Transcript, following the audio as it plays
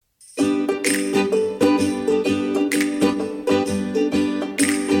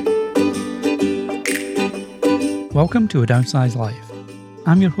Welcome to A Downsized Life.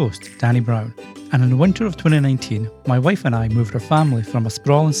 I'm your host, Danny Brown, and in the winter of 2019, my wife and I moved our family from a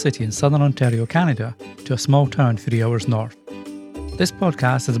sprawling city in southern Ontario, Canada, to a small town 3 hours north. This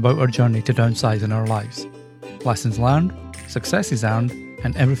podcast is about our journey to downsizing our lives. Lessons learned, successes earned,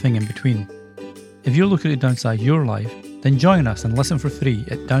 and everything in between. If you're looking to downsize your life, then join us and listen for free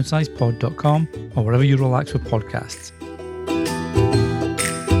at downsizepod.com or wherever you relax with podcasts.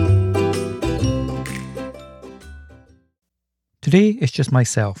 Today it's just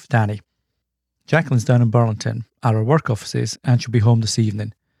myself, Danny. Jacqueline's down in Burlington at our work offices and she'll be home this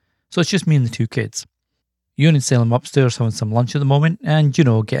evening. So it's just me and the two kids. Ewan and Salem upstairs having some lunch at the moment and,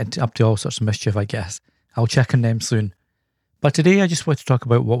 getting up to all sorts of mischief, I guess. I'll check on them soon. But today I just want to talk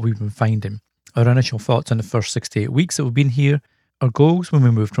about what we've been finding, our initial thoughts on the first 6 to 8 weeks that we've been here, our goals when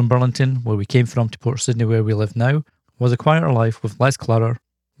we moved from Burlington, where we came from, to Port Sydney, where we live now, was a quieter life with less clutter,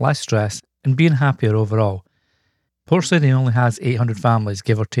 less stress, and being happier overall. Port Sydney only has 800 families,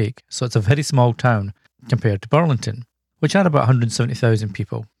 give or take, so it's a very small town compared to Burlington, which had about 170,000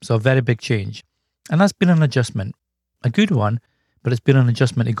 people, so a very big change. And that's been an adjustment. A good one, but it's been an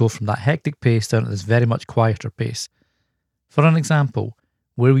adjustment to go from that hectic pace down to this very much quieter pace. For an example,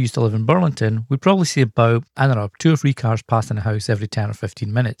 where we used to live in Burlington, we'd probably see about, 2 or 3 cars passing the house every 10 or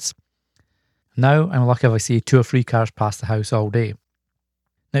 15 minutes. Now, I'm lucky if I see 2 or 3 cars pass the house all day.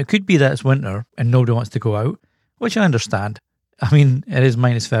 Now, it could be that it's winter and nobody wants to go out, which I understand. I mean, it is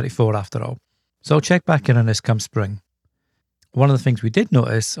minus 34 after all. So I'll check back in on this come spring. One of the things we did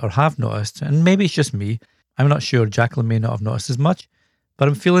notice, or have noticed, and maybe it's just me, I'm not sure, Jacqueline may not have noticed as much, but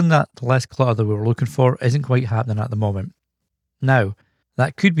I'm feeling that the less clutter that we were looking for isn't quite happening at the moment. Now,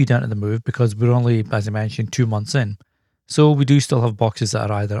 that could be down to the move because we're only, as I mentioned, 2 months in. So we do still have boxes that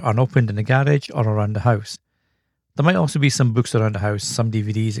are either unopened in the garage or around the house. There might also be some books around the house, some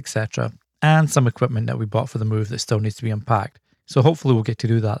DVDs, etc., and some equipment that we bought for the move that still needs to be unpacked. So hopefully we'll get to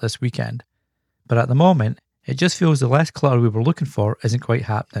do that this weekend. But at the moment, it just feels the less clutter we were looking for isn't quite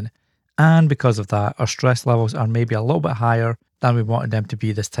happening. And because of that, our stress levels are maybe a little bit higher than we wanted them to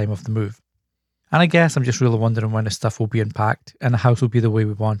be this time of the move. And I guess I'm just really wondering when the stuff will be unpacked and the house will be the way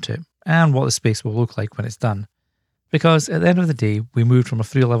we want it, and what the space will look like when it's done. Because at the end of the day, we moved from a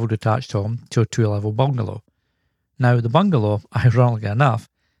 3-level detached home to a 2-level bungalow. Now, the bungalow, ironically enough,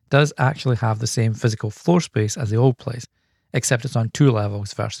 does actually have the same physical floor space as the old place, except it's on 2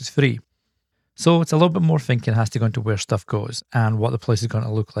 levels versus 3. So it's a little bit more thinking has to go into where stuff goes and what the place is going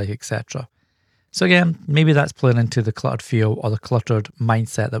to look like, etc. So again, maybe that's playing into the cluttered feel or the cluttered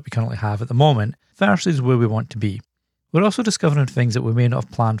mindset that we currently have at the moment versus where we want to be. We're also discovering things that we may not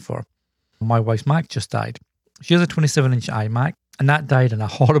have planned for. My wife's Mac just died. She has a 27-inch iMac, and that died in a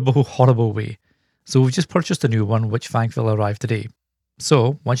horrible, horrible way. So we've just purchased a new one, which thankfully arrived today.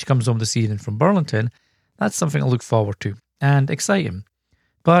 So, once she comes home this evening from Burlington, that's something to look forward to, and exciting.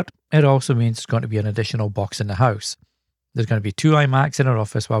 But it also means there's going to be an additional box in the house. There's going to be 2 iMacs in our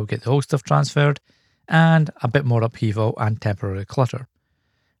office while we get the whole stuff transferred, and a bit more upheaval and temporary clutter.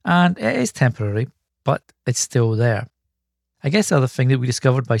 And it is temporary, but it's still there. I guess the other thing that we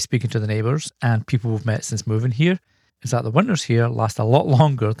discovered by speaking to the neighbours and people we've met since moving here is that the winters here last a lot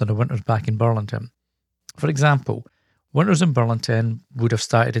longer than the winters back in Burlington. For example, winters in Burlington would have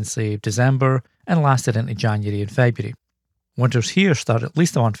started in, say, December and lasted into January and February. Winters here start at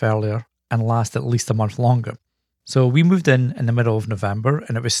least a month earlier and last at least a month longer. So we moved in the middle of November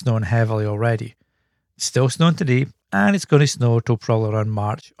and it was snowing heavily already. It's still snowing today and it's going to snow till probably around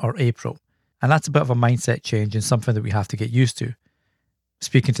March or April. And that's a bit of a mindset change and something that we have to get used to.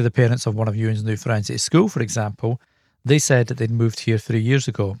 Speaking to the parents of one of Ewan's new friends at school, for example, they said that they'd moved here 3 years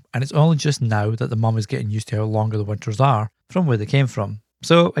ago, and it's only just now that the mum is getting used to how longer the winters are from where they came from.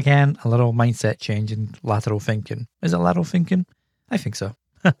 So again, a little mindset change and lateral thinking. Is it lateral thinking? I think so.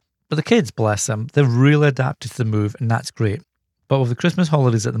 But the kids, bless them, they've really adapted to the move, and that's great. But with the Christmas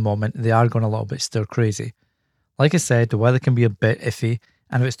holidays at the moment, they are going a little bit stir crazy. Like I said, the weather can be a bit iffy,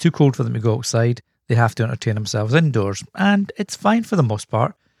 and if it's too cold for them to go outside, they have to entertain themselves indoors, and it's fine for the most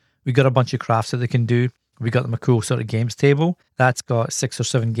part. We've got a bunch of crafts that they can do. We got them a cool sort of games table that's got 6 or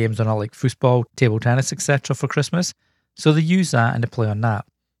 7 games on it, like football, table tennis, etc. for Christmas. So they use that and they play on that.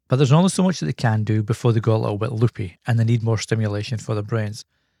 But there's only so much that they can do before they go a little bit loopy and they need more stimulation for their brains.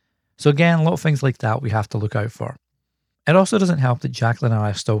 So again, a lot of things like that we have to look out for. It also doesn't help that Jacqueline and I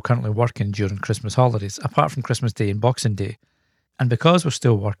are still currently working during Christmas holidays, apart from Christmas Day and Boxing Day. And because we're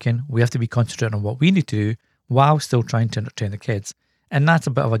still working, we have to be concentrating on what we need to do while still trying to entertain the kids. And that's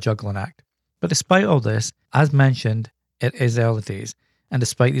a bit of a juggling act. But despite all this, as mentioned, it is early days. And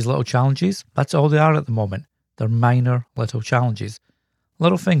despite these little challenges, that's all they are at the moment. They're minor little challenges.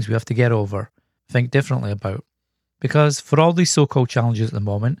 Little things we have to get over, think differently about. Because for all these so-called challenges at the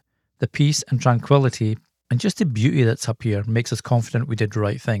moment, the peace and tranquility and just the beauty that's up here makes us confident we did the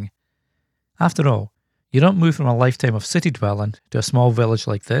right thing. After all, you don't move from a lifetime of city dwelling to a small village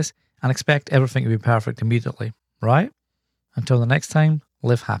like this and expect everything to be perfect immediately, right? Until the next time,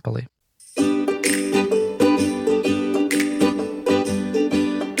 live happily.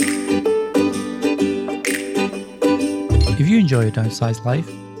 If you enjoy a downsized life,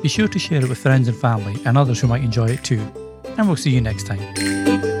 be sure to share it with friends and family and others who might enjoy it too. And we'll see you next time.